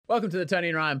Welcome to the Tony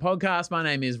and Ryan podcast. My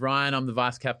name is Ryan. I'm the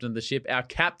vice captain of the ship. Our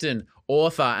captain,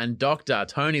 author, and doctor,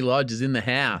 Tony Lodge, is in the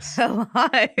house. Hello.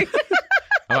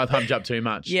 I pumped up too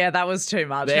much. Yeah, that was too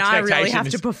much. The Now I really have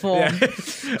expectation to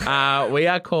perform. Yeah. We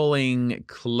are calling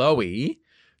Chloe,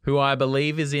 who I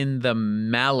believe is in the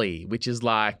Mallee, which is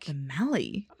like, The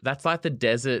Mallee? that's like the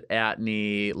desert out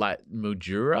near like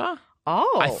Mildura.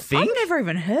 Oh, I think- I've never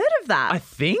even heard of that. I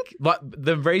think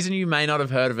the reason you may not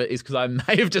have heard of it is because I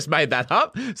may have just made that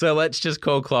up. So let's just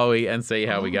call Chloe and see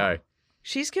how we go.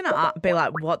 She's going to be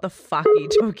like, what the fuck are you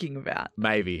talking about?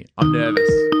 Maybe. I'm nervous.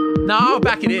 No, I'll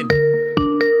back it in.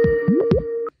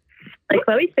 Hey,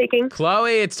 Chloe speaking.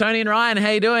 Chloe, it's Tony and Ryan. How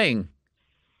you doing?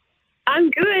 I'm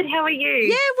good. How are you?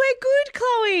 Yeah, we're good,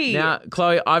 Chloe. Now,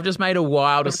 Chloe, I've just made a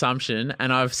wild assumption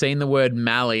and I've seen the word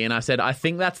Mallee and I said, I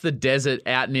think that's the desert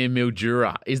out near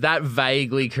Mildura. Is that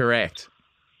vaguely correct?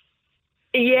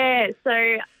 Yeah, so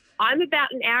I'm about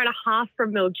an hour and a half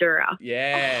from Mildura.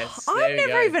 Yes. I've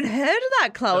never even heard of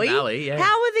that, Chloe. The Mallee, yeah.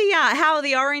 How are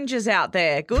the oranges out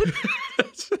there? Good?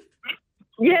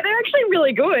 Yeah, they're actually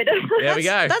really good. There we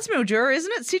go. That's Mildura,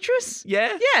 isn't it? Citrus?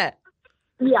 Yeah. Yeah,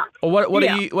 Yeah. Or what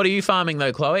Yeah. are you farming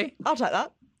though, Chloe? I'll take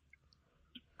that.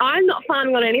 I'm not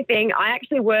farming on anything. I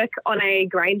actually work on a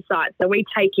grain site, so we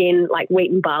take in like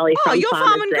wheat and barley Oh, from you're farmers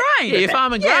farming that- grain. Yeah, you're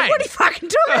farming Yeah, grain. what are you fucking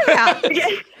talking about?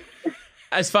 Yeah.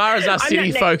 As far as us I'm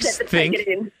city not folks next step to take think,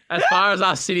 it in. as far as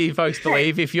us city folks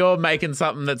believe, if you're making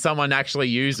something that someone actually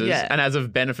uses Yeah. and has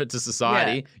of benefit to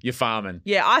society, you're farming.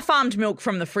 Yeah, I farmed milk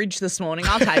from the fridge this morning.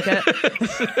 I'll take it.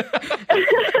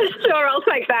 Sure, I'll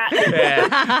take that.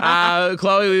 Yeah.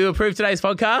 Chloe, will you approve today's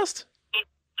podcast?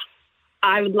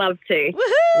 I would love to.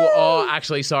 Woohoo! Oh,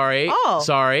 actually, sorry. Oh.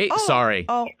 Sorry. Oh. Sorry.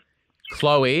 Oh,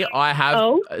 Chloe, I have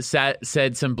Oh.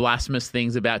 said some blasphemous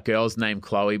things about girls named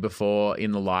Chloe before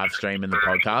in the live stream in the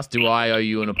podcast. Do I owe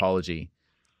you an apology?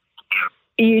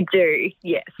 You do,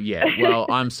 yes. Yeah. Well,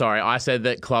 I'm sorry. I said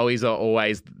that Chloe's are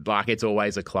always like it's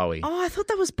always a Chloe. I thought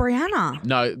that was Brianna.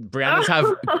 No, Briannas have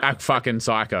act fucking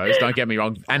psychos. Don't get me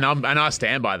wrong, and I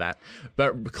stand by that.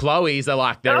 But Chloe's are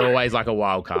like they're always like a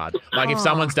wild card. Like if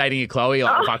someone's dating a Chloe,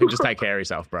 like fucking just take care of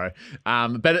yourself, bro.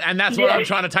 But that's what I'm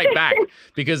trying to take back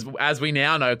because as we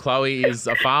now know, Chloe is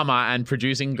a farmer and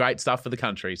producing great stuff for the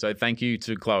country. So thank you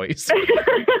to Chloe's.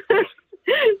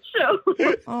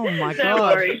 Sure. Oh my Don't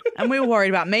god! worry. And we were worried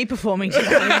about me performing today.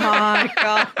 Oh my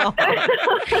god!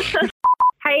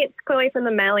 Hey, it's Chloe from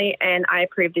the Mallee, and I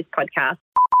approve this podcast.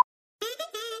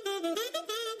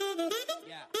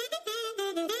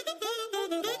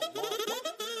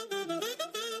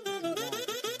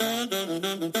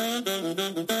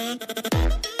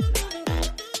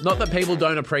 Not that people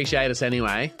don't appreciate us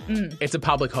anyway. It's a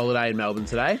public holiday in Melbourne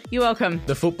today. You're welcome.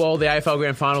 The football, the AFL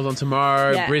Grand Finals on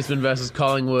tomorrow. Yeah. Brisbane versus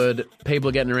Collingwood. People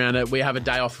are getting around it. We have a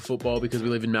day off for football because we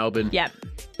live in Melbourne. Yep.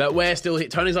 But we're still here.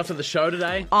 Tony's off to the show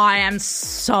today. I am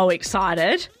so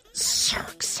excited. So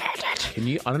excited. Can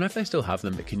you? I don't know if they still have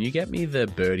them, but can you get me the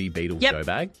Birdie Beetle Yep. show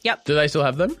bag? Yep. Do they still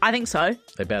have them? I think so.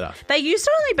 They better. They used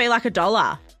to only be like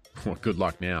 $1. Well, good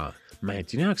luck now. Mate,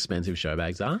 do you know how expensive show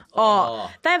bags are?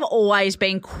 Oh, they've always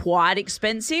been quite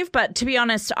expensive, but to be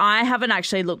honest, I haven't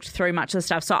actually looked through much of the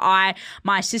stuff. So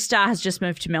my sister has just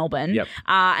moved to Melbourne, Yep.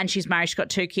 And she's married, she's got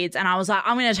 2 kids, and I was like,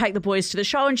 I'm going to take the boys to the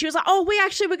show, and she was like, oh, we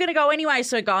were going to go anyway,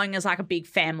 so going as like a big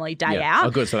family day out. Oh,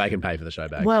 good, so they can pay for the show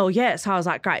bag. Well, yeah, so I was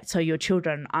like, great, so your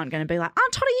children aren't going to be like,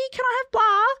 Aunt Toddy, can I have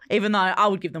blah? Even though I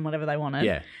would give them whatever they wanted.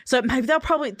 Yeah. So maybe they're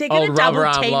going to Old rubber double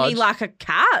arm team me lodge. like a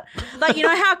cat. Like, you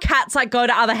know how cats like go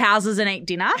to other houses and eat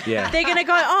dinner? Yeah. They're going to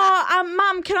go,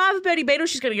 Mum, can I have a Birdie Beetle?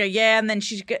 She's going to go, yeah. And then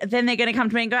then they're going to come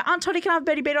to me and go, Aunt Toddy, can I have a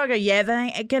Birdie Beetle? I go, yeah. Then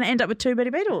they're going to end up with 2 Birdie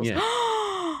Beetles. Yeah.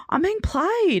 I'm being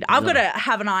played. I've got to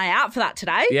have an eye out for that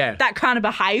today. Yeah. That kind of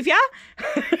behaviour.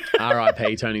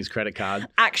 R.I.P. Tony's credit card.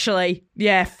 Actually,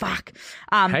 yeah, fuck.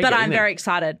 But getting I'm there? very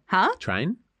excited. Huh?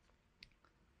 Train?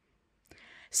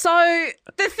 So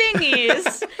the thing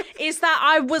is that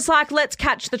I was like, let's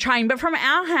catch the train. But from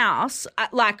our house,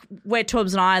 like where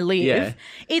Tubbs and I live, Yeah.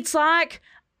 it's like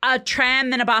a tram,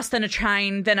 then a bus, then a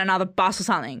train, then another bus or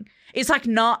something. It's like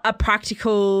not a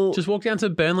practical... Just walk down to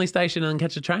Burnley Station and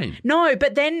catch a train. No,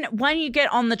 but then when you get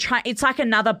on the train, it's like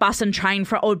another bus and train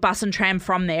or bus and tram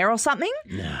from there or something.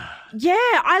 No. Yeah,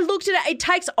 I looked at it. It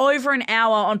takes over an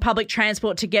hour on public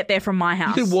transport to get there from my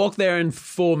house. You could walk there in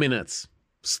 4 minutes.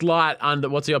 Slight under.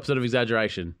 What's the opposite of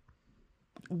exaggeration?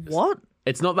 What?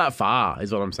 It's not that far,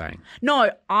 is what I'm saying. No,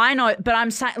 I know, but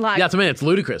I'm saying like. Yeah, that's what I mean. It's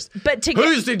ludicrous. But to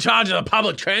Who's in charge of the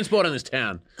public transport in this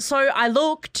town? So I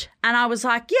looked and I was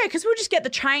like, yeah, because we'll just get the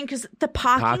train because the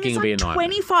parking would be a is like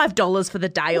nightmare. $25 for the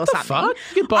day or something. Fuck?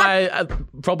 You could buy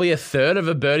probably a third of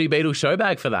a Birdie Beetle show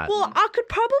bag for that. Well, I could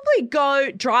probably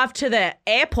go drive to the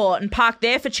airport and park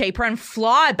there for cheaper and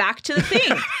fly back to the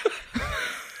thing.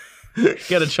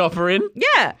 Get a chopper in?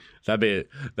 Yeah.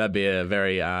 That'd be a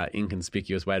very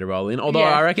inconspicuous way to roll in. Although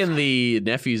Yeah. I reckon the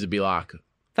nephews would be like,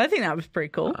 I think that was pretty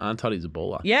cool. Aunt Toddy's a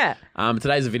baller. Yeah.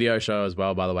 Today's a video show as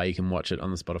well, by the way. You can watch it on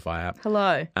the Spotify app.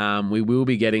 Hello. We will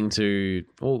be getting to...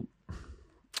 Well,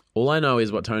 all I know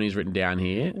is what Tony's written down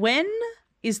here. When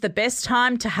is the best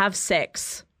time to have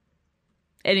sex?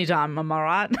 Anytime, am I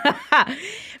right?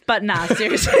 But nah,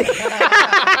 seriously.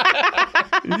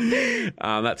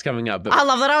 That's coming up. But I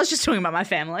love that I was just talking about my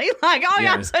family. Like, oh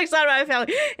yeah, I'm so excited about my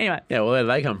family. Anyway. yeah, well, where do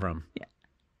they come from? Yeah.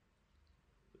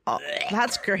 Oh,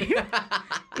 that's great.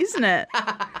 Isn't it?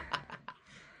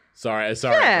 Sorry, Yeah.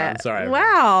 everyone. Sorry. Everyone.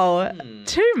 Wow.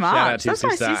 Too much. Shout out to your That's my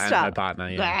sister sister. and her partner.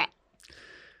 Yeah.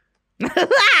 Sorry,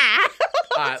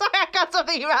 I got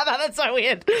something about that. That's so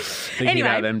weird. Thinking Anyway.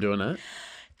 about them doing it.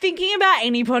 Thinking about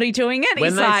anybody doing it, When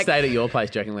it's they like stayed at your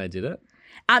place, do you reckon they did it?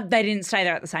 they didn't stay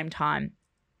there at the same time.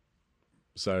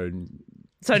 So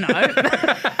So no,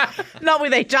 not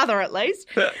with each other at least.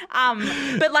 But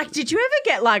like, did you ever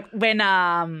get like when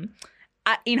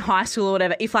in high school or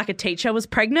whatever, if like a teacher was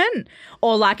pregnant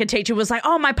or like a teacher was like,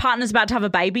 oh, my partner's about to have a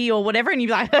baby or whatever, and you'd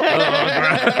be like,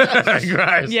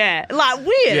 gross. yeah, like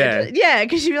weird, Yeah.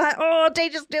 because you'd be like, oh,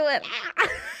 teachers do it.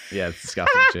 Yeah, it's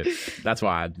disgusting shit. That's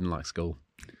why I didn't like school.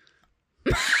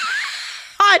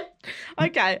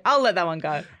 Okay, I'll let that one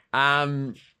go.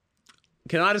 Can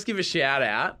I just give a shout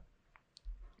out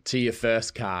to your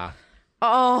first car?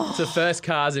 Oh, To first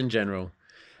cars in general.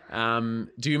 Do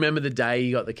you remember the day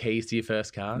you got the keys to your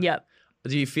first car? yep,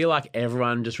 Do you feel like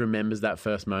everyone just remembers that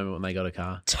first moment when they got a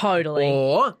car? totally.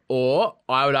 Or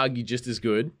I would argue just as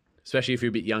good, especially if you're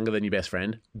a bit younger than your best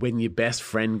friend, when your best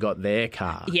friend got their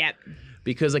car. Yep,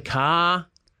 Because a car,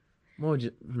 what would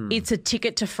you, it's a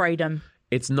ticket to freedom.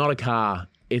 it's not a car.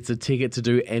 It's a ticket to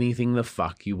do anything the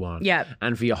fuck you want. Yep.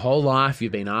 And for your whole life,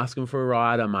 you've been asking for a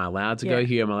ride. Am I allowed to go Yeah.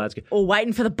 here? Am I allowed to go? Or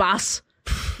waiting for the bus.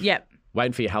 Yep.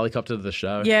 Waiting for your helicopter to the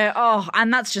show. Yeah. Oh,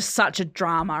 and that's just such a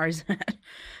drama, isn't it?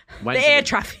 Waiting The for air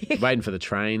traffic. Waiting for the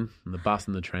train and the bus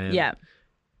and the tram. Yeah.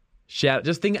 Shout,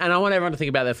 just think, and I want everyone to think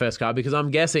about their first car because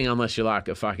I'm guessing, unless you're like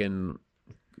a fucking,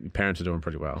 your parents are doing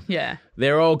pretty well. Yeah.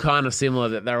 They're all kind of similar,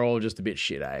 that they're all just a bit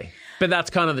shit, eh? But that's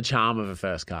kind of the charm of a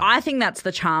first car. I think that's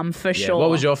the charm for Yeah. sure. What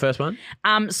was your first one?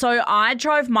 So I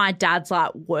drove my dad's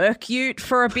like work ute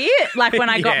for a bit, like when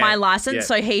I got Yeah, my license. yeah.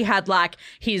 So he had like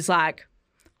his like,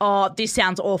 oh, this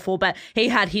sounds awful, but he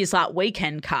had his like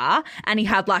weekend car and he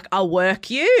had like a work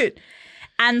ute.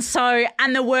 And so,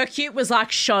 and the work ute was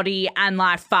like shoddy and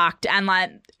like fucked and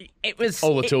like it was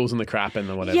All the tools and the crap and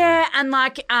the whatever. Yeah, and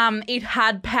like it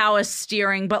had power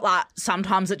steering, but like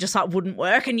sometimes it just like wouldn't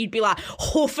work, and you'd be like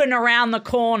hoofing around the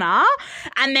corner,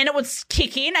 and then it would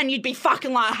kick in, and you'd be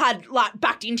fucking like had like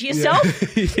backed into yourself.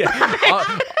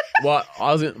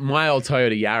 My old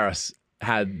Toyota Yaris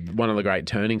had one of the great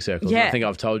turning circles. Yeah. And I think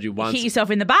I've told you once. Hit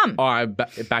yourself in the bum. I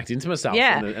backed into myself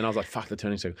Yeah. and I was like, fuck the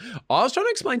turning circle. I was trying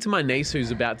to explain to my niece who's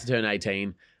about to turn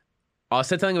 18. I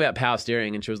said something about power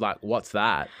steering and she was like, what's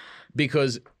that?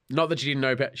 Because not that she didn't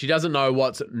know, she doesn't know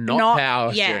what's not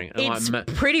power steering. And it's I'm like,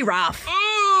 pretty rough.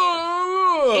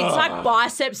 It's like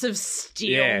biceps of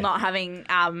steel Yeah. not having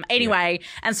anyway,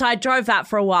 and so I drove that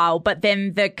for a while, but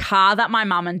then the car that my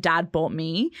mum and dad bought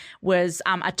me was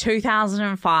a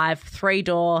 2005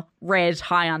 3-door red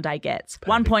Hyundai Getz,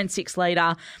 1.6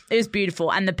 litre. It was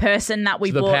beautiful, and the person that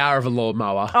we the bought power of a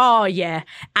lawnmower. oh yeah,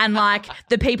 and like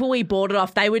the people we bought it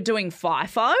off, they were doing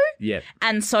FIFO. Yeah.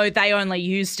 And so they only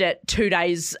used it 2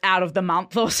 days out of the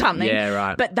month or something. Yeah,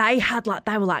 right. But they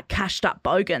were like cashed up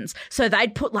bogans. So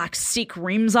they'd put like sick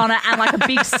rims on it and like a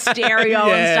big stereo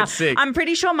Yeah, and stuff. sick. I'm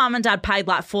pretty sure mum and dad paid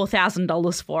like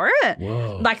 $4,000 for it.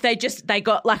 Whoa. Like they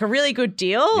got like a really good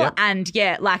deal. Yep. And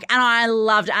yeah, like, and I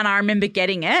loved it and I remember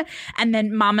getting it. And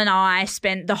then mum and I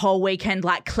spent the whole weekend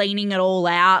like cleaning it all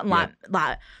out and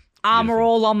like armor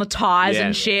all on the tires Yeah.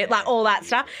 and shit, like all that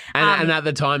stuff. And at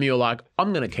the time you were like,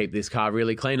 I'm going to keep this car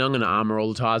really clean. I'm going to armour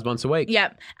all the tyres once a week.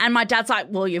 Yep. And my dad's like,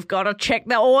 well, you've got to check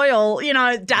the oil,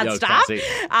 dad The old stuff. classic.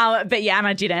 But yeah, and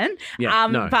I didn't. Yeah,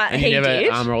 no. But and he you never did.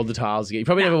 armour all the tiles again. You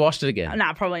probably never washed it again.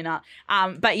 No, probably not.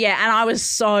 But yeah, and I was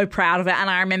so proud of it.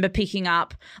 And I remember picking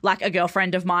up like a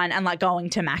girlfriend of mine and like going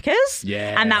to Macca's.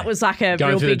 Yeah. And that was like a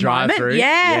Going real through the big moment. drive-through?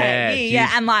 Yeah. Yeah, huge.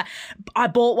 And like I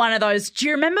bought one of those. Do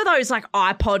you remember those like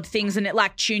iPod things and it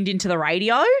like tuned into the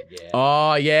radio,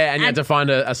 Oh, yeah. And you had to find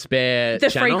a spare the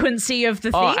channel. frequency of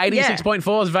the thing. Oh,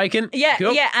 86.4 is vacant. Yeah,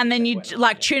 Cool. yeah, and then you'd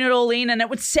like tune it all in, and it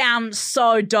would sound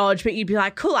so dodge, but you'd be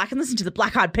like, "Cool, I can listen to the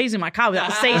Black Eyed Peas in my car without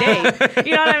the CD."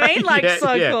 You know what I mean? Like, Yeah,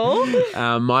 so yeah.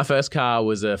 cool. My first car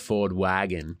was a Ford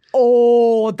wagon.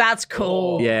 Oh, that's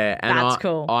cool. Yeah, and That's I,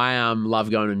 cool. I love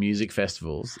going to music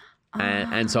festivals,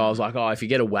 and so I was like, oh, if you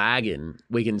get a wagon,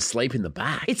 we can sleep in the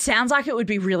back. It sounds like it would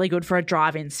be really good for a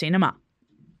drive-in cinema.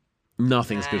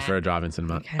 Nothing's good for a drive-in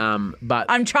cinema. But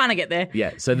I'm trying to get there.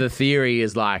 yeah, so the theory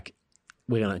is like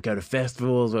we're gonna go to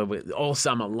festivals where we're all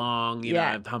summer long, you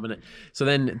Yeah. know, pumping it. So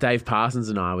then Dave Parsons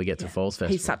and I we get to Falls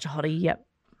Festival. He's such a hottie. Yep.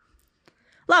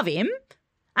 Love him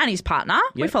and his partner.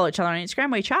 We Yep. follow each other on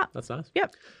Instagram. We chat. That's nice.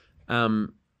 Yep.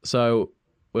 So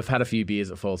we've had a few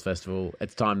beers at Falls Festival.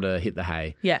 It's time to hit the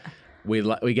hay. Yeah. We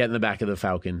get in the back of the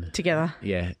Falcon. Together.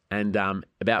 Yeah, and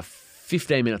about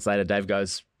 15 minutes later, Dave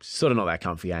goes, sort of not that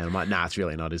comfy, eh? And I'm like, nah, it's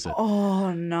really not, is it?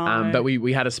 Oh no. But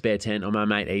we had a spare tent, or my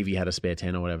mate Evie had a spare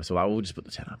tent or whatever, so we'll just put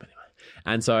the tent up anyway.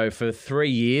 And so for 3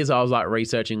 years, I was like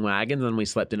researching wagons, and we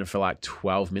slept in it for like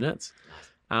 12 minutes.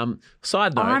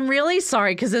 Side note. I'm really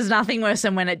sorry because there's nothing worse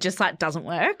than when it just like doesn't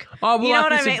work. Oh, well, you know like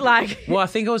what I this- mean? Like, Well, I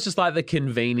think it was just like the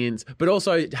convenience, but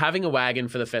also having a wagon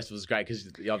for the festival is great because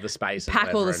you have the space. and pack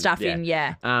all the whatever, stuff and, in.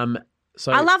 Yeah.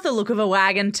 So I love the look of a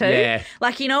wagon too. Yeah.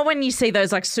 Like, you know, when you see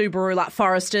those like Subaru, like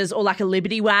Foresters or like a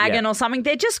Liberty wagon Yeah. or something,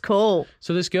 they're just cool.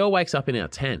 So this girl wakes up in our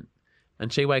tent,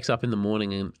 and she wakes up in the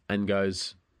morning and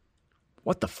goes,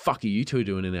 "What the fuck are you two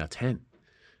doing in our tent?"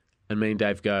 And me and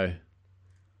Dave go,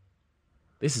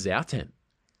 "This is our tent."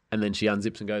 And then she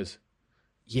unzips and goes,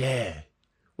 "Yeah,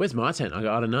 where's my tent?" I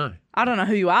go, "I don't know." I don't know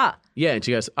who you are. Yeah, and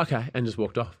she goes, "Okay," and just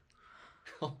walked off.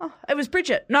 It was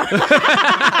Bridget. No.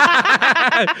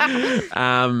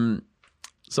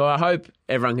 So I hope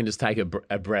everyone can just take a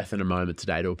breath and a moment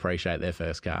today to appreciate their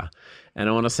first car. And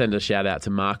I want to send a shout out to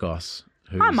Marcos,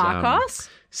 who's Hi, Marcos.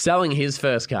 selling his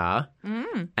first car,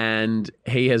 and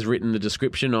he has written the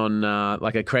description on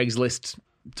like a Craigslist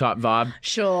type vibe.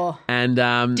 Sure. And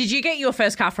Did you get your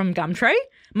first car from Gumtree?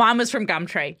 Mine was from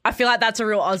Gumtree. I feel like that's a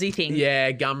real Aussie thing.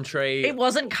 yeah, Gumtree. It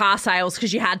wasn't car sales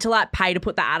because you had to like pay to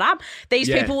put the ad up. These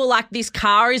Yeah. people were like, this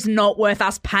car is not worth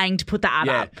us paying to put the ad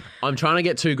Yeah, up. I'm trying to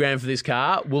get $2,000 for this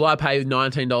car. Will I pay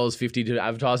 $19.50 to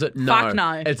advertise it? No, Fuck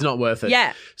no. It's not worth it.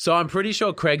 Yeah. So I'm pretty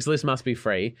sure Craigslist must be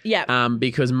free. Yeah.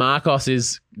 Because Marcos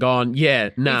is gone. Yeah,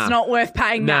 nah, It's not worth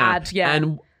paying the nah. ad. Yeah.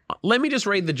 And let me just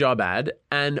read the job ad.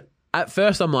 And at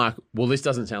first I'm like, well, this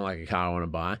doesn't sound like a car I want to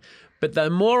buy. But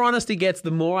the more honest he gets, the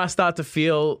more I start to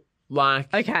feel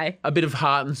like Okay. a bit of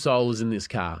heart and soul is in this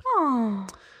car. Oh.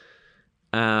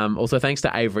 Also, thanks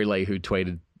to Avery Lee, who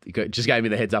tweeted, just gave me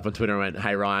the heads up on Twitter and went,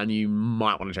 "Hey, Ryan, you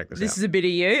might want to check this out." This is a bit of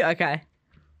you? Okay.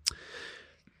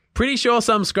 Pretty sure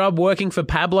some scrub working for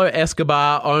Pablo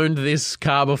Escobar owned this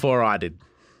car before I did.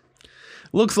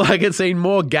 Looks like it's seen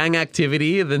more gang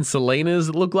activity than Selena's.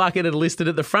 It looked like it had listed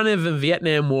at the front of the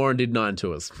Vietnam War and did 9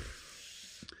 tours.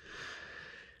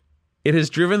 It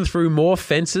has driven through more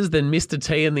fences than Mr.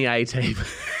 T and the A-Team.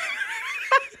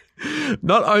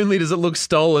 Not only does it look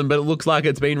stolen, but it looks like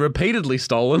it's been repeatedly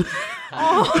stolen.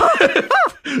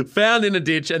 Found in a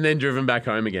ditch and then driven back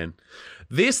home again.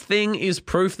 This thing is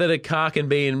proof that a car can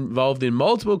be involved in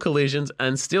multiple collisions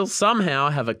and still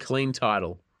somehow have a clean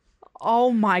title.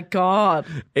 Oh my God.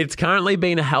 It's currently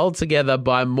being held together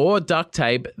by more duct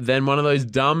tape than one of those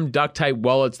dumb duct tape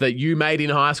wallets that you made in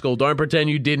high school. Don't pretend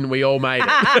you didn't. We all made it.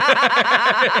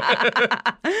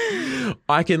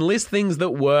 I can list things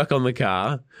that work on the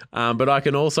car, but I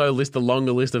can also list a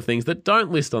longer list of things that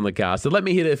don't list on the car. So let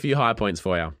me hit a few high points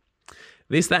for you.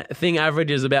 That thing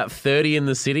averages about 30 in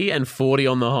the city and 40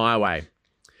 on the highway.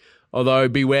 Although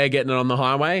beware getting it on the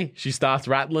highway. She starts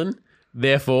rattling.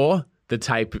 Therefore, the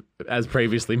tape, as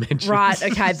previously mentioned. Right.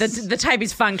 Okay. The tape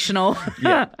is functional.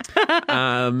 Yeah.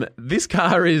 This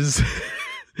car is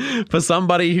for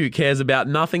somebody who cares about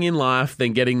nothing in life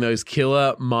than getting those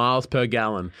killer miles per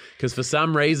gallon. Because for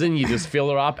some reason, you just fill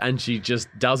her up and she just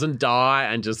doesn't die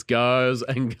and just goes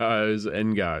and goes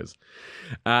and goes.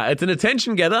 It's an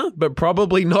attention getter, but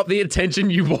probably not the attention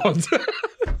you want.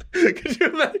 Could you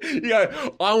imagine? You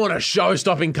go, I want a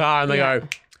show-stopping car. And they go,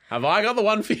 have I got the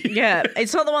one for you? Yeah.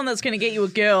 It's not the one that's going to get you a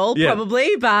girl, Yeah.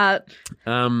 probably, but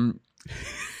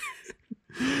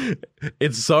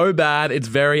It's so bad, it's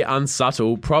very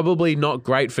unsubtle. Probably not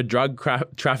great for drug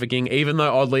trafficking, even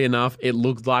though, oddly enough, it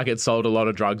looked like it sold a lot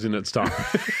of drugs in its time.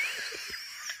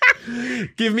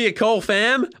 Give me a call,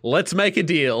 fam. Let's make a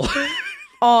deal.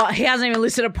 oh, he hasn't even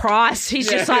listed a price. He's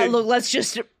just Yeah. like, look, let's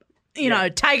just,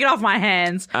 take it off my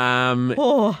hands.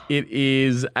 It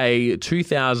is a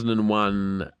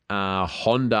 2001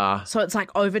 Honda. So it's like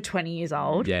over 20 years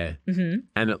old. Yeah. Mm-hmm.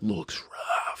 And it looks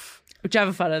rough. Do you have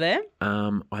a photo there?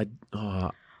 I do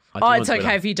Oh, on it's Twitter.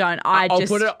 okay if you don't. I'll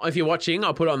put it, if you're watching,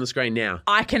 I'll put it on the screen now.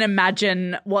 I can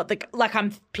imagine what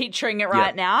I'm picturing it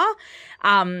right now.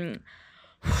 I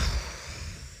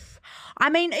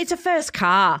mean, it's a first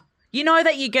car. You know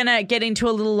that you're going to get into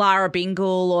a little Lara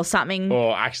Bingle or something.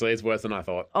 Oh, actually, it's worse than I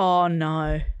thought. Oh,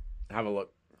 no. Have a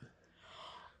look.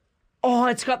 Oh,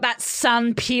 it's got that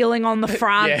sun peeling on the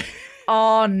front. Yeah.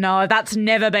 Oh, no. That's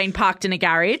never been parked in a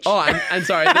garage. Oh, and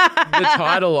sorry, the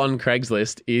title on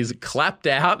Craigslist is Clapped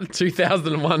Out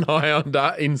 2001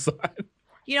 Hyundai Inside.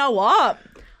 You know what?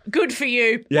 Good for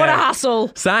you. Yeah. What a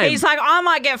hustle. Same. He's like, I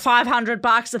might get $500,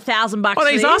 $1,000 Oh, for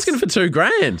he's this. asking for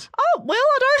 $2,000. Oh, well,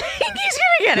 I don't think he's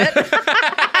going to get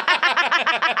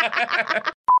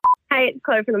it. Hey, it's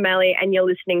Chloe from the Melly, and you're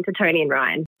listening to Tony and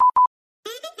Ryan.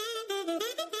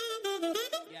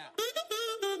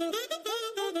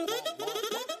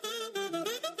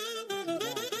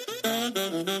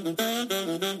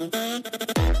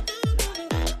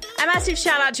 A massive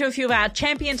shout out to a few of our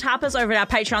champion tappers over at our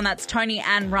Patreon. That's Tony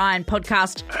and Ryan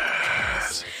podcast.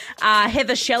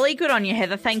 Heather Shelley, good on you,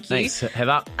 Heather. Thank you. Thanks,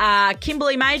 Heather.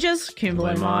 Kimberly Majors,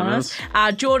 Kimberly Miners.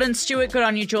 Jordan Stewart, good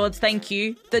on you, George. Thank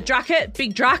you. The Druckett,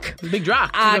 Big Druck. Big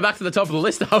Druck. We're back to the top of the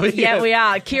list, are we? Yeah, we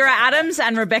are. Kira Adams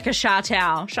and Rebecca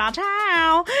Chartow. Thank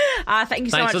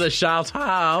you so much. Thanks for the shout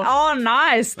out. Oh,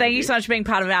 nice. Thank you so much for being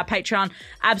part of our Patreon.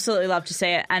 Absolutely love to see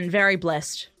it and very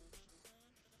blessed.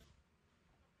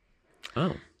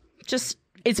 Oh. Just,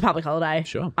 it's a public holiday.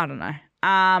 Sure. I don't know.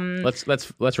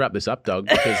 Let's wrap this up, dog,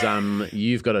 because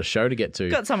you've got a show to get to.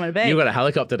 Got somewhere to be. You've got a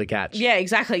helicopter to catch. Yeah,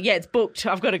 exactly. Yeah, it's booked.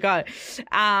 I've got to go.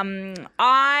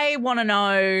 I want to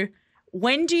know,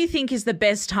 when do you think is the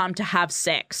best time to have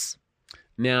sex?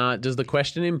 Now, does the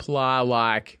question imply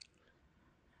like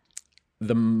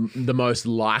the most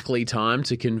likely time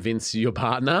to convince your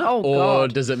partner, Oh, or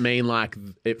God. does it mean like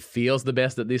it feels the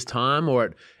best at this time,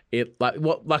 or it like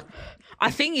what like? I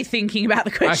think you're thinking about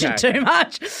the question Okay. too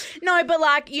much. No, but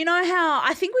like, you know how,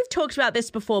 I think we've talked about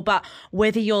this before, but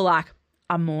whether you're like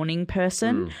a morning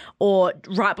person or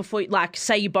right before, like,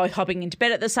 say you're both hopping into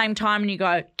bed at the same time and you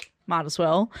go, might as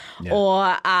well. Yeah.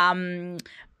 Or, I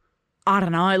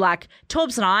don't know, like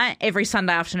Torbs and I, every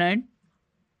Sunday afternoon,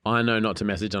 I know not to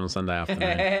message on a Sunday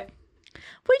afternoon.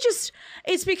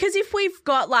 it's because if we've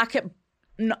got like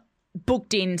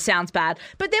booked in sounds bad,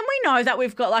 but then we know that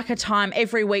we've got like a time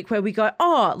every week where we go,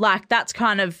 oh, like that's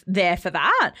kind of there for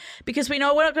that, because we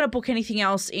know we're not going to book anything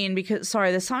else in because,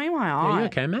 sorry, there's something in my eye. Are you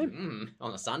okay, mate?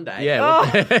 On a Sunday. Yeah.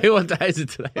 What day is it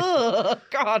today? Oh,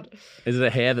 God. Is it a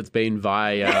hair that's been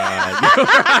via?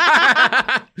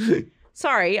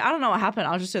 Sorry, I don't know what happened.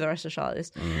 I'll just do the rest of the show like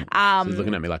this. She's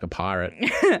looking at me like a pirate.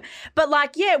 But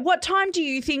like, yeah, what time do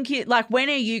you think like, when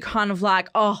are you kind of like,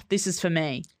 oh, this is for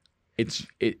me?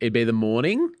 It'd be the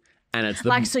morning, and it's the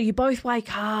Like, so you both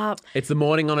wake up. it's the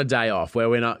morning on a day off where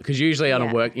we're not, because usually on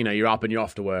Yeah. a work, you know, you're up and you're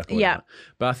off to work. Or Yeah. whatever.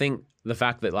 But I think the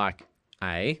fact that like,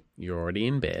 you're already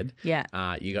in bed. Yeah.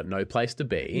 You got no place to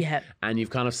be. Yeah. And you've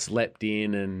kind of slept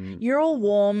in, and You're all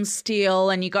warm still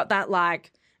and you got that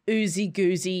like oozy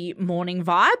goozy morning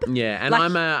vibe. yeah. And Like-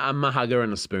 I'm a hugger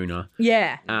and a spooner.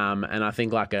 Yeah. And I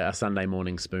think like a Sunday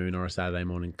morning spoon or a Saturday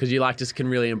morning, because you like just can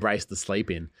really embrace the sleep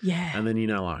in. Yeah. And then, you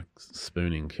know, like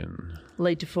spooning can.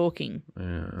 Lead to forking.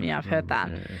 Yeah, I've heard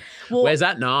that. Well, Whereas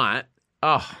that night,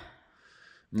 nah.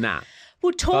 well,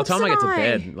 By the Torbs time I and get to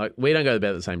bed, like we don't go to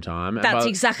bed at the same time. And That's by the-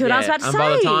 exactly what I was about to and by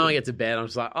the say. time I get to bed, I'm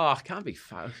just like, oh, I can't be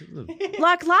fucked.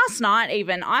 like last night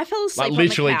even, I fell asleep Like on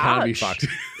literally the couch. can't be fucked.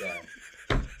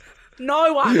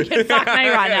 No one can fuck me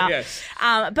right now.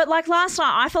 Yeah. But like last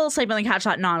night, I fell asleep on the couch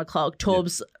like 9 o'clock.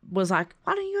 Torbs was like,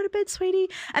 why don't you go to bed, sweetie?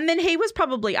 And then he was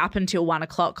probably up until 1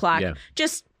 o'clock, like Yeah.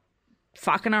 just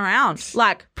fucking around.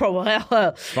 Like, probably.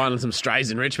 Finding some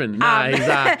strays in Richmond. Nah, he's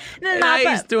No,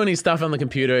 he's but- doing his stuff on the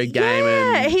computer, game,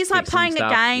 Yeah, and he's like fixing playing a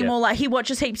stuff. game Yeah. or like he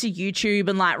watches heaps of YouTube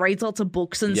and like reads lots of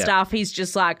books and Yeah. stuff. He's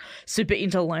just like super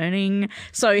into learning.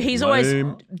 So he's Lame.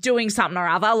 always doing something or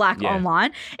other, like Yeah.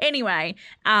 online. Anyway,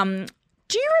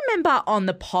 do you remember on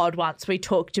the pod once we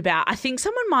talked about, I think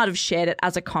someone might have shared it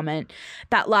as a comment,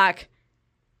 that like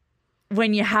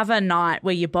when you have a night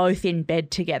where you're both in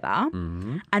bed together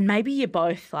Mm-hmm. and maybe you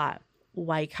both like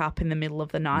wake up in the middle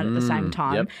of the night at the same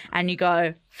time yep. and you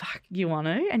go, fuck, you want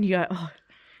to? And you go, oh,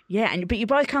 yeah. But you're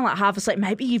both kind of like half asleep.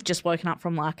 Maybe you've just woken up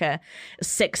from like a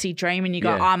sexy dream and you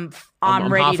go, Yeah.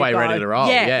 I'm ready halfway to go. ready to roll,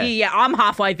 yeah. I'm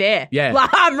halfway there. Yeah.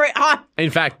 Like, In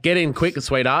fact, get in quick,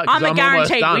 sweetheart. 'cause I'm a almost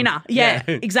guaranteed done. winner. Yeah,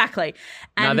 exactly.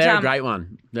 No, And they're a great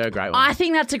one. They're a great one. I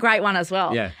think that's a great one as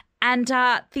well. Yeah. And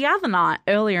the other night,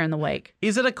 earlier in the week,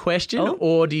 Is it a question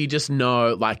or do you just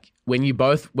know, like, when you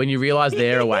realise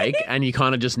they're awake and you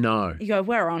kind of just know? you go,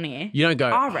 we're on here. You don't go,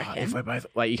 I "Oh, reckon." if we're both,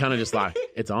 like, you kind of just like,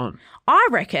 it's on. I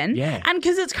reckon. Yeah. And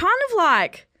because it's kind of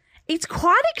like, it's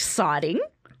quite exciting.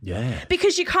 Yeah.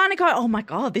 Because you kind of go, oh my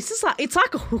God, this is like, it's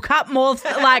like a hookup more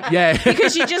like, Yeah.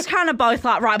 because you just kind of both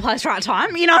like right place, right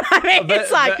time. You know what I mean? But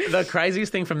It's like, the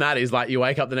craziest thing from that is like you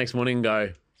wake up the next morning and go,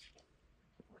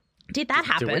 did that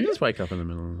did we happen? just wake up in the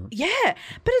middle of the Yeah.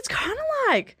 But it's kind of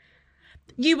like,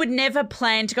 you would never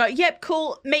plan to go, yep,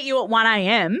 cool, meet you at 1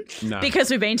 a.m. No.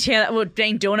 because we've been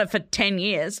doing it for 10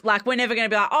 years. Like, we're never going to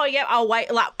be like, oh, yeah, I'll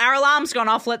wait. Like, our alarm's gone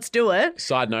off. Let's do it.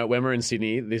 Side note, when we were in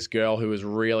Sydney, this girl who was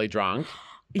really drunk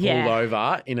pulled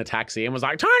over in a taxi and was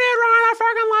like, Tony and Ryan, I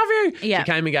fucking love you. Yeah.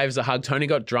 She came and gave us a hug. Tony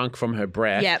got drunk from her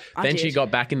breath. Yep, I Then she did.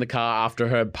 got back in the car after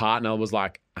her partner was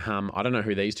like, I don't know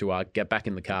who these two are. Get back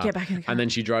in the car. Get back in the car. And then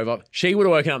she drove off. She would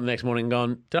have woken up the next morning and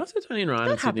gone, did I see Tony and Ryan in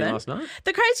That Sydney happened. last night?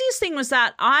 The craziest thing was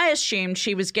that I assumed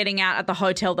she was getting out at the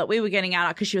hotel that we were getting out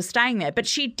at because she was staying there, but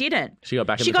she didn't. She got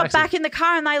back in She the got taxi. back in the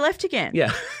car and they left again.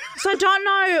 Yeah. So I don't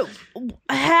know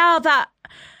how that.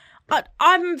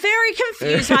 I'm very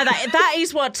confused by that. That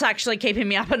is what's actually keeping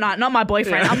me up at night, not my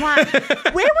boyfriend. I'm like,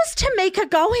 where was Tamika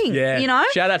going? Yeah. You know?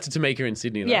 Shout out to Tamika in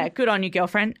Sydney, though. Yeah, good on you,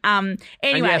 girlfriend. Anyway,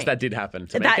 And yes, that did happen.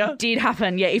 Tamika? that did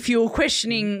happen. Yeah, if you were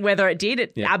questioning whether it did,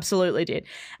 it absolutely did.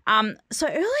 So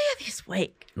earlier this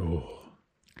week,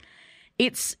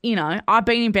 it's, I've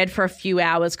been in bed for a few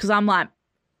hours because I'm like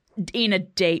in a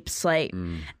deep sleep.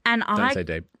 And Don't say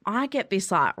deep. I get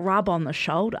this like rub on the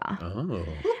shoulder. Oh.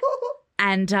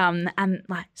 And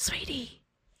like, sweetie.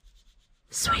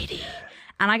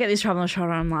 And I get this rub on the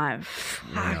shoulder and I'm like,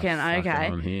 fucking okay.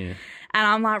 On here. And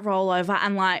I'm like, roll over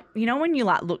and like, when you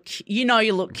like look, you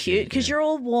look cute because you're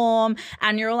all warm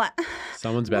and you're all like,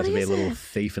 Someone's about What to be a is little it?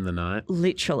 thief in the night.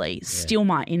 literally, steal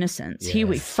my innocence. Here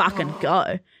we fucking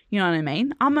go. You know what I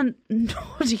mean? I'm a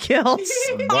naughty girl. I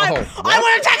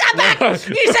want to take that back.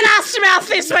 You said ass to mouth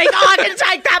this week. I can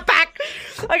take that back.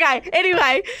 Okay,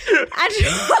 anyway. And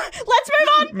let's move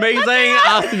on. Me saying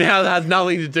ask now has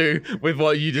nothing to do with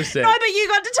what you just said. No, but you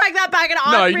got to take that back and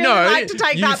I'd really like to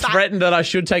take you that back. threatened that I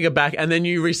should take it back, and then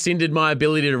you rescinded my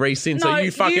ability to rescind. So No,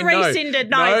 you fucking you know. rescinded.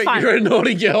 No, it's fine. You're a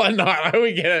naughty girl at night.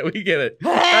 We get it.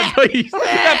 That's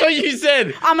what you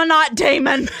said. I'm a night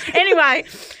demon. Anyway,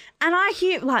 and I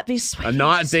hear like this A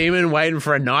night demon waiting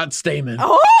for a night steaming.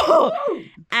 Oh,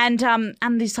 and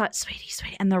this like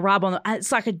sweetie, and the rub on and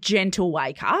it's like a gentle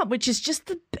wake up, which is just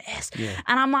the best. Yeah.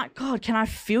 And I'm like, God, can I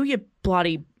feel your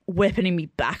bloody weapon in me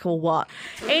back or what?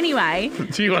 Anyway,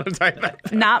 Do you want to take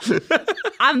that? nah,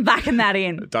 I'm backing that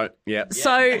in. Don't. Yeah.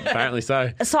 So Apparently so.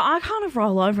 So I kind of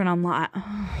roll over and I'm like,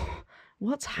 oh,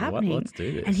 what's happening? Let's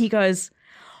do this. And he goes,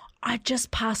 I just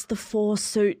passed the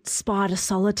 4-suit spider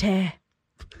solitaire.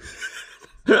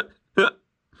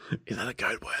 Is that a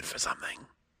code word for something?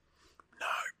 No.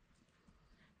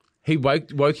 He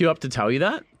woke you up to tell you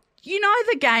that? You know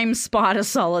the game Spider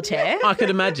Solitaire? I could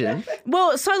imagine.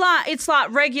 Well, so like it's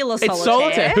like regular solitaire. It's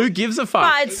solitaire. Who gives a fuck?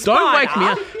 But it's Don't wake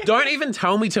spider. me up. Don't even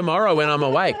tell me tomorrow when I'm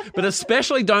awake. But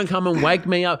especially don't come and wake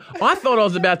me up. I thought I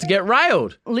was about to get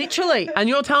railed. Literally. And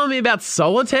you're telling me about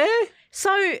solitaire? So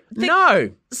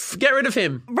No. Get rid of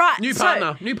him. Right, New so-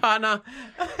 partner.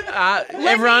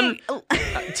 Everyone,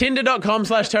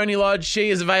 tinder.com/Tony Lodge. She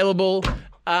is available.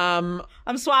 I'm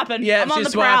swiping. Yeah, I'm on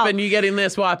she's the prowl. swiping. You get in there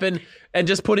swiping. And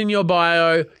just put in your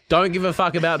bio, don't give a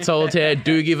fuck about solitaire.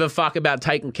 Do give a fuck about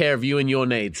taking care of you and your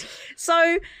needs.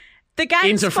 So the game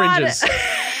Into Spider, fringes.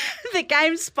 the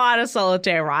game Spider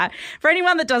Solitaire, right? For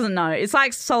anyone that doesn't know, it's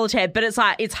like solitaire, but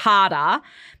it's harder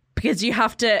because you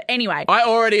have to. Anyway, I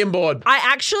already am bored. I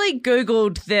actually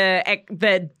Googled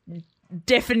the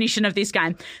definition of this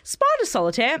game. Spider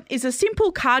Solitaire is a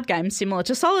simple card game similar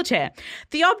to solitaire.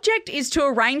 The object is to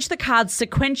arrange the cards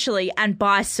sequentially and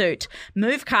by suit.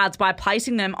 Move cards by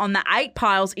placing them on the 8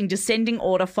 piles in descending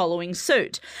order following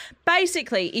suit.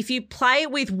 Basically, if you play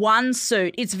with one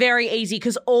suit, it's very easy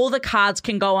because all the cards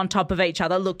can go on top of each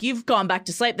other. Look, you've gone back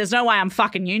to sleep. There's no way I'm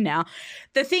fucking you now.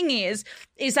 The thing is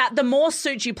that the more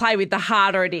suits you play with, the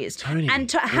harder it is. Tony, and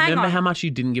hang remember on. how much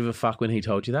you didn't give a fuck when he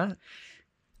told you that?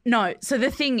 No, so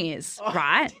the thing is,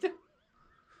 right?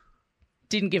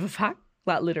 Didn't give a fuck,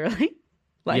 like literally.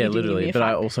 Like Yeah, he didn't give literally. me a But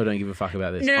I fuck. also don't give a fuck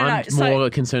about this. No, I'm so- more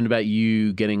concerned about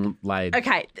you getting laid.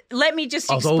 Okay, let me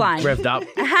just I was all explain. revved up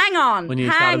Hang on. when you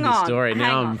hang started on, the story. Now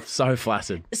hang I'm on. so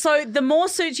flaccid. So the more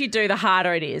suits you do, the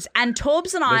harder it is. And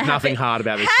Torbs and I There's have nothing been- hard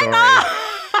about this Hang story.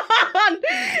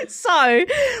 on. So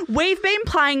we've been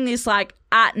playing this like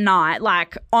at night,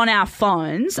 like on our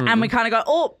phones, and we kind of go,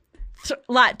 oh,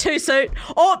 like 2 suit.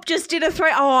 Oh, just did a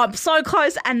 3. Oh, I'm so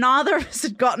close. And neither of us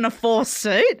had gotten a 4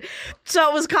 suit. So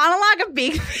it was kind of like a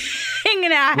big thing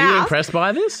in our Were you house. impressed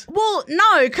by this? Well,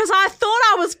 no, because I thought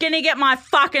I was going to get my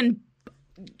fucking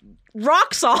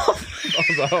rocks off.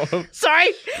 Sorry,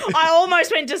 I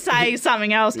almost went to say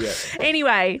something else.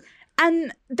 Anyway,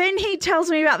 and then he tells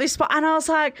me about this spot, and I was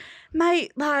like,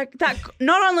 mate, like that.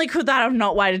 Not only could that have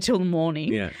not waited till the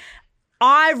morning, Yeah.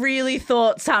 I really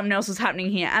thought something else was happening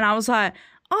here, and I was like,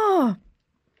 oh,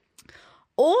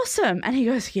 awesome. And he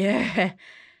goes, yeah,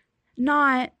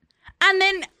 night. And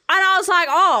I was like,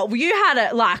 oh, well, you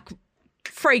had a like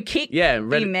free kick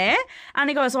in there. And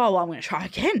he goes, oh, well, I'm going to try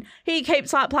again. He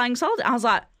keeps like playing solitaire. I was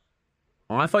like,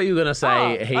 I thought you were going to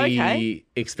say he okay.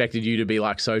 expected you to be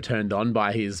like so turned on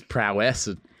by his prowess.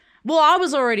 well, I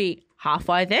was already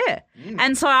halfway there.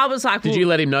 And so I was like, Did you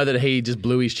let him know that he just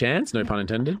blew his chance? No pun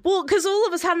intended. well, because all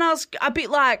of a sudden I was a bit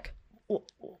like,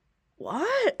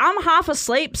 what? I'm half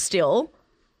asleep still.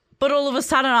 But all of a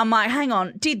sudden I'm like, hang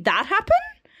on, did that happen?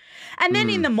 And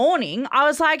then in the morning, I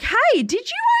was like, hey, did you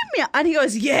wake me up? And he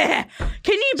goes, yeah.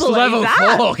 Can you believe Level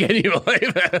that? 4, can you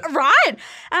believe it? Right? And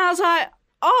I was like,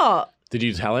 oh. Did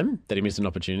you tell him that he missed an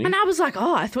opportunity? And I was like,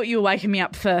 oh, I thought you were waking me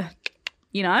up for,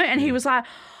 And he was like,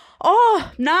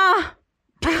 oh, nah.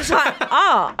 I was like,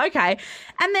 oh, okay.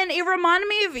 And then it reminded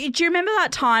me of, do you remember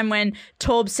that time when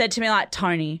Torb said to me, like,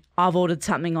 Tony, I've ordered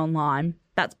something online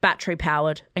that's battery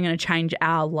powered and going to change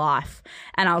our life.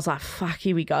 And I was like, fuck,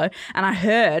 here we go. And I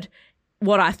heard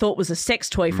what I thought was a sex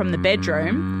toy from the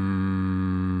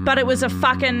bedroom, but it was a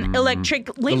fucking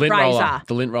electric lint razor. Roller.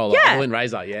 The lint roller. Yeah. The lint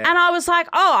razor, yeah. And I was like,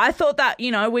 oh, I thought that,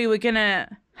 we were going to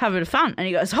have a bit of fun. And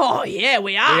he goes, oh, yeah,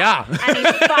 we are. We are. And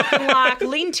he's fucking like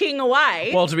linting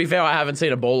away. Well, to be fair, I haven't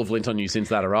seen a ball of lint on you since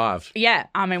that arrived. Yeah,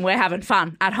 I mean, we're having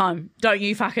fun at home. Don't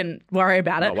you fucking worry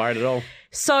about it. Not worried at all.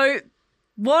 So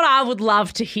what I would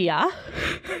love to hear,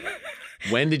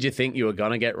 When did you think you were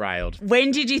going to get railed? when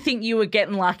did you think you were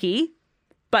getting lucky?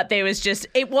 But there was just,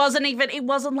 it wasn't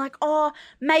like, oh,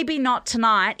 maybe not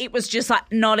tonight. It was just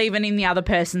like not even in the other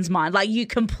person's mind. Like you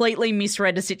completely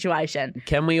misread a situation.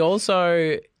 Can we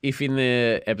also, if in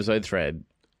the episode thread,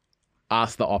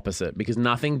 ask the opposite? Because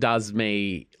nothing does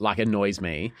me, like annoys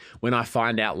me when I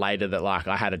find out later that like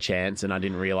I had a chance and I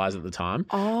didn't realise at the time.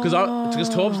 Because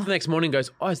Torbs the next morning goes,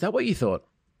 oh, is that what you thought?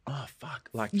 Oh, fuck.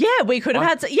 Like, Yeah, we could have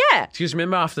had, yeah. do you just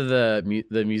remember after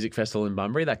the music festival in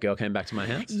Bunbury, that girl came back to my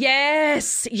house?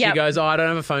 Yes. She Yeah. goes, oh, I don't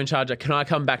have a phone charger. Can I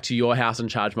come back to your house and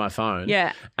charge my phone?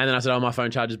 Yeah. And then I said, oh, my phone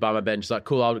charger's by my bed. And she's like,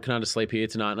 cool, can I just sleep here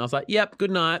tonight? And I was like, yep,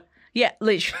 good night. Yeah,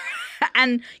 literally.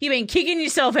 And you've been kicking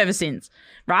yourself ever since,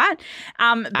 right?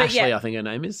 But Ashley, yeah. I think her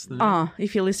name is. Oh,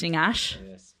 if you're listening, Ash,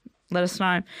 let us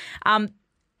know.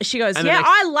 She goes, And the yeah, next-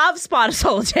 I love Spider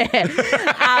Solitaire.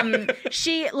 I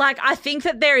think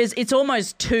that it's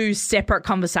almost 2 separate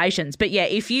conversations. But yeah,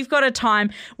 if you've got a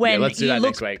time when let's do you that look,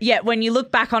 next week. yeah, when you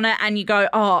look back on it and you go,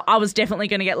 oh, I was definitely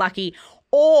going to get lucky,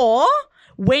 or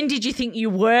when did you think you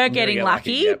were getting get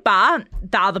lucky, lucky, yep. but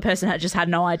the other person had just had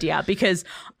no idea? Because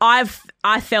I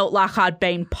felt like I'd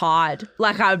been pied,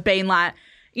 like I'd been like,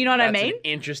 you know what I That's mean? an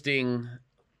interesting.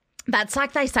 That's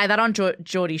like they say that on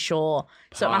Geordie Shore.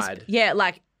 So it must, Pied. yeah,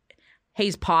 like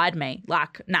he's pied me.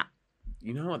 Like, nah.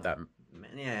 You know what that?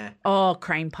 Yeah. Oh,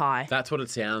 cream pie. That's what it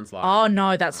sounds like. Oh,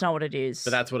 no, that's not what it is.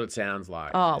 But that's what it sounds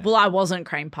like. Oh, well, I wasn't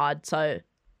cream pied, so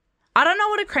I don't know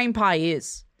what a cream pie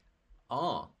is.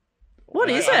 Oh. What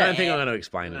is I it? don't think I'm going to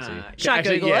explain it to you. Should I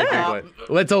Google it? Google it.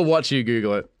 Let's all watch you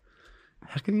Google it.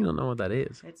 How can you not know what that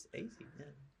is? It's easy. Yeah.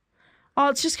 Oh,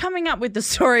 it's just coming up with the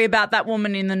story about that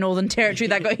woman in the Northern Territory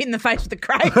that got hit in the face with a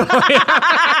crepe.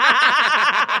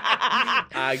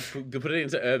 Put it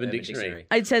into Urban Dictionary.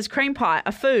 It says cream pie,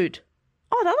 a food.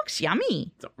 Oh, that looks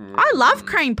yummy. I love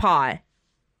cream pie.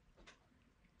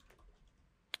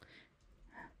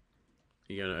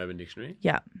 You going to Urban Dictionary?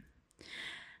 Yeah.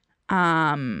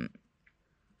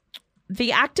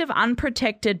 The act of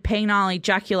unprotected penile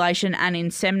ejaculation and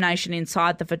insemination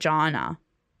inside the vagina.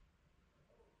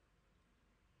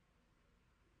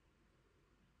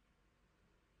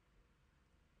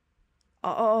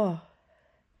 Oh.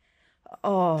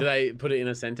 Do they put it in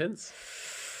a sentence?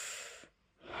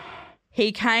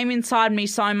 He came inside me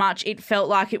so much it felt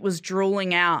like it was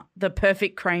drooling out the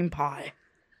perfect cream pie.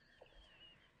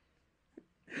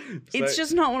 It's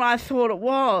just not what I thought it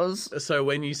was. So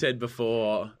when you said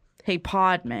before, He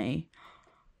pied me.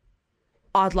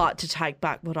 I'd like to take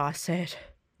back what I said.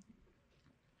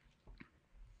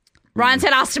 Ryan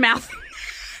said ass to mouth.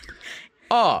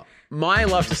 oh, my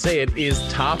love to see it is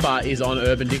Tapa is on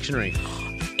Urban Dictionary.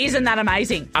 Isn't that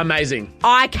amazing? Amazing.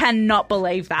 I cannot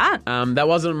believe that. That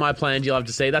wasn't my plan. You love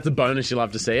to see it. That's a bonus. You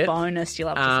love to see it. Bonus, you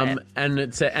love to say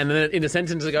it. And then in a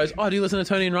sentence it goes, "Oh, do you listen to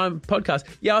Tony and Ryan podcast?"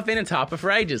 Yeah, I've been in Tapa for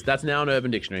ages. That's now an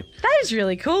Urban Dictionary. That is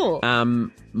really cool.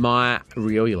 My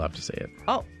real you love to see it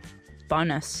Oh,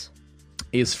 bonus.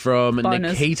 is from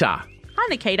Bonus. Nikita. Hi,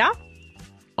 Nikita.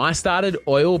 I started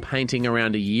oil painting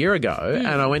around a year ago,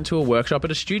 and I went to a workshop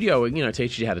at a studio where,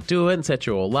 teaches you how to do it and set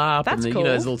you all up. That's and then, cool.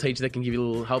 there's a little teacher that can give you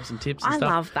little helps and tips and I stuff.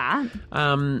 love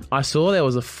that. I saw there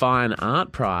was a fine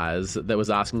art prize that was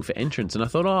asking for entrance, and I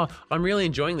thought, oh, I'm really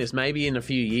enjoying this. Maybe in a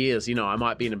few years, I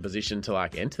might be in a position to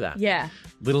enter that. Yeah.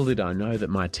 Little did I know that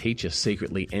my teacher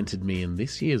secretly entered me in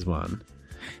this year's one.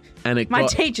 And My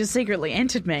teacher secretly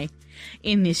entered me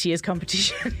in this year's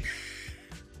competition.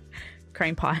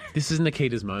 Cream pie. This is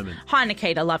Nikita's moment. Hi,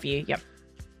 Nikita. Love you. Yep.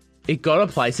 It got a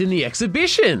place in the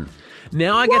exhibition.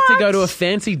 Now I get to go to a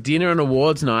fancy dinner and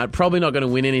awards night. Probably not going to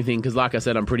win anything because, like I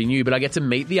said, I'm pretty new, but I get to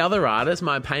meet the other artists.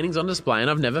 My painting's on display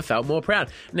and I've never felt more proud.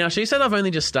 Now, she said I've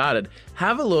only just started.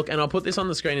 Have a look, and I'll put this on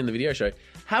the screen in the video show.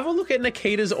 Have a look at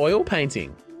Nikita's oil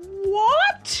painting.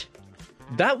 What?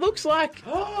 That looks like...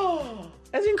 Oh,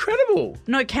 that's incredible.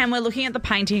 No, Cam, we're looking at the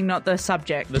painting, not the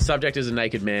subject. The subject is a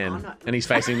naked man, and he's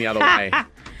facing the other way.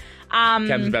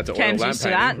 Cam's about to oil Cam's that used to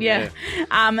painting. that,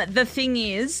 yeah. The thing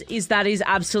is that is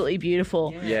absolutely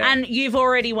beautiful. Yeah. And you've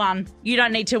already won. You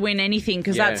don't need to win anything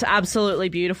because Yeah. that's absolutely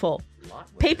beautiful.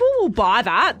 People will buy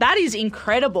that. That is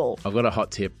incredible. I've got a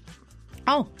hot tip.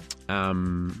 Oh,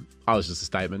 I was just a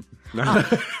statement.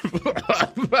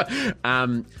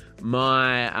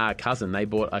 My cousin, they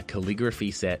bought a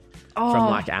calligraphy set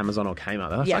from Amazon or Kmart.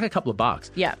 That's Yeah. like a couple of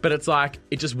bucks. Yeah. But it's like,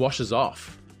 it just washes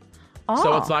off. oh.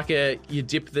 So it's like you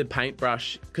dip the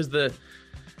paintbrush, because the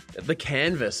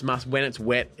canvas must, when it's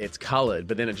wet, it's coloured,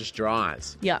 but then it just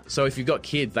dries. Yeah. So if you've got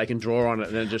kids, they can draw on it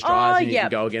and then it just dries and you yeah.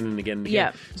 can go again and again and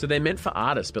again. Yeah. So they're meant for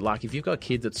artists, but if you've got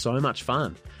kids, it's so much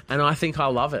fun. And I think I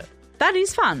love it. That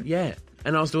is fun. Yeah.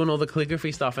 And I was doing all the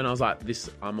calligraphy stuff, and I was like,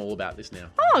 I'm all about this now.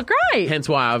 Oh, great. Hence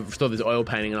why I saw this oil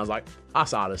painting, and I was like,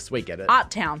 us artists, we get it.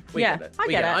 Art Town. We yeah, get it. I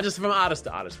We get it. I just, from artist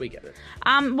to artist, we get it.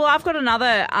 Well, I've got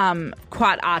another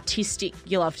quite artistic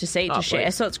you love to see to Oh, share,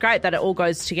 please. so it's great that it all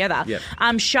goes together. Yep.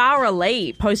 Shara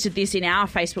Lee posted this in our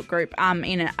Facebook group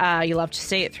in a you love to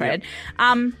see it thread.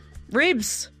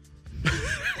 Ribs.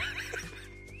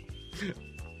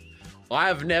 I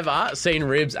have never seen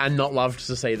ribs and not loved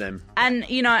to see them. And,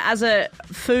 as a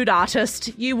food artist,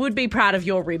 you would be proud of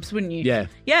your ribs, wouldn't you? Yeah.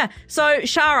 Yeah. So,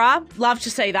 Shara, love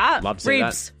to see that. Love to see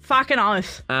ribs. Fucking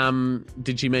oath.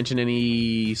 Did she mention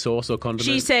any sauce or condiment?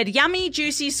 She said, yummy,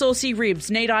 juicy, saucy ribs.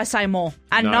 Need I say more?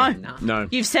 And No.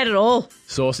 You've said it all.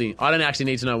 Saucy. I don't actually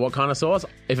need to know what kind of sauce.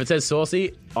 If it says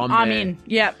saucy, I'm there. in.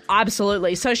 Yeah,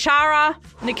 absolutely. So, Shara,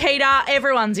 Nikita,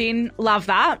 everyone's in. Love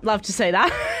that. Love to see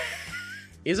that.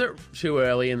 Is it too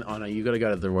early? Oh, no, you got to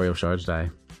go to the Royal Show today.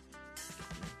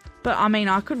 But,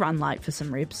 I could run late for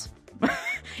some ribs.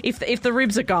 If the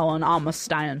ribs are going, I'm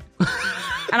staying.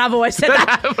 And I've always said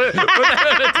that.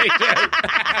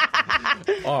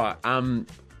 All right.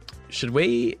 Should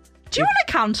we... Do you want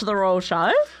to come to the Royal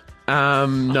Show? No.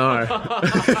 no,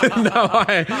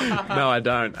 I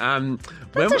don't.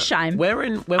 That's a shame.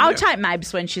 I'll take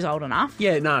Mabes when she's old enough.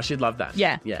 Yeah, no, she'd love that.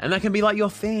 Yeah. Yeah, and that can be like your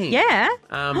thing. Yeah.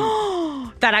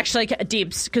 Um, That actually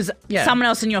dibs, because Yeah. someone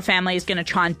else in your family is going to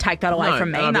try and take that away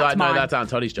from me. and I'd be That's like, mine. no, that's Aunt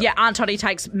Toddy's job. Yeah, Aunt Toddy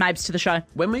takes Mabes to the show.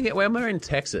 When we're in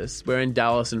Texas, we're in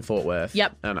Dallas and Fort Worth.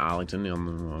 Yep. And Arlington,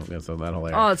 so that whole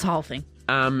area. Oh, it's a whole thing.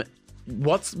 I'm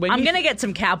I'm going to get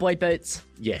some cowboy boots.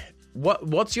 Yeah.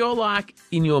 What's your,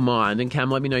 in your mind, and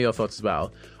Cam, let me know your thoughts as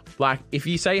well. If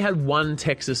you say you had one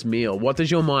Texas meal, what does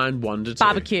your mind wander to?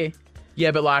 Barbecue.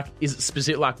 Yeah, but is it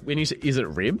specific? When you say, is it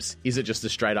ribs? Is it just a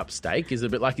straight up steak? Is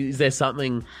it a bit is there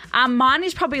something? Mine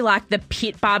is probably the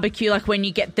pit barbecue, when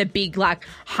you get the big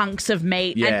hunks of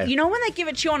meat. Yeah. And when they give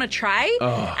it to you on a tray,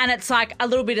 and it's a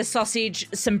little bit of sausage,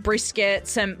 some brisket,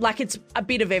 some it's a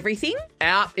bit of everything.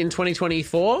 Out in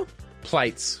 2024,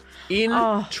 plates in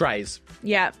trays.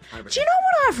 Yeah. 100%. Do you know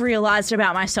what I've realised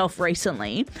about myself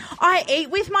recently? I eat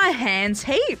with my hands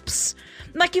heaps.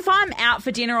 If I'm out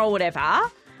for dinner or whatever,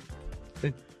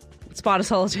 spider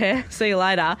solitaire, see you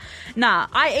later. Nah,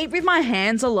 I eat with my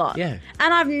hands a lot. Yeah.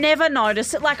 And I've never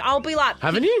noticed it. I'll be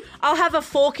Haven't you? I'll have a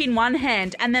fork in one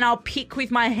hand and then I'll pick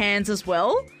with my hands as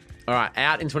well. All right,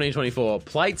 out in 2024,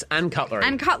 plates and cutlery.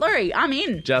 And cutlery, I'm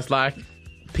in. Just like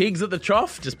pigs at the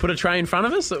trough, just put a tray in front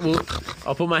of us.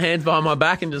 I'll put my hands behind my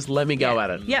back and just let me go at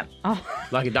it. Yep. Oh.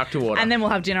 Like a duck to water. And then we'll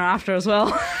have dinner after as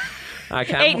well.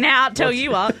 Okay. Eating out, tell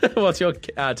you what. What's your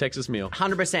Texas meal?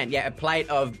 100%. Yeah, a plate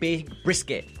of big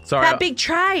brisket. Sorry. That big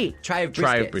tray. Tray of Tray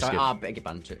brisket. of brisket. So, I beg your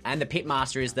pardon too. And the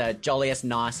pitmaster is the jolliest,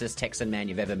 nicest Texan man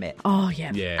you've ever met. Oh,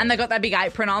 yeah. Yeah. And they got that big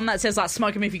apron on that says, like,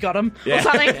 smoke 'em if you got 'em Yeah. or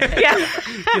something. Yeah.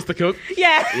 Just the cook.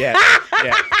 Yeah. Yeah.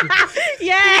 Yeah.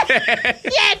 Yeah.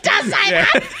 Yeah, it does say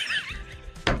that.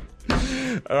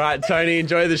 All right, Tony,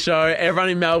 enjoy the show. Everyone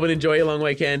in Melbourne, enjoy your long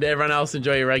weekend. Everyone else,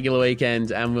 enjoy your regular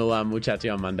weekend. And we'll chat to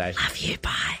you on Monday. Love you.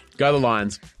 Bye. Go the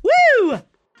Lions. Woo!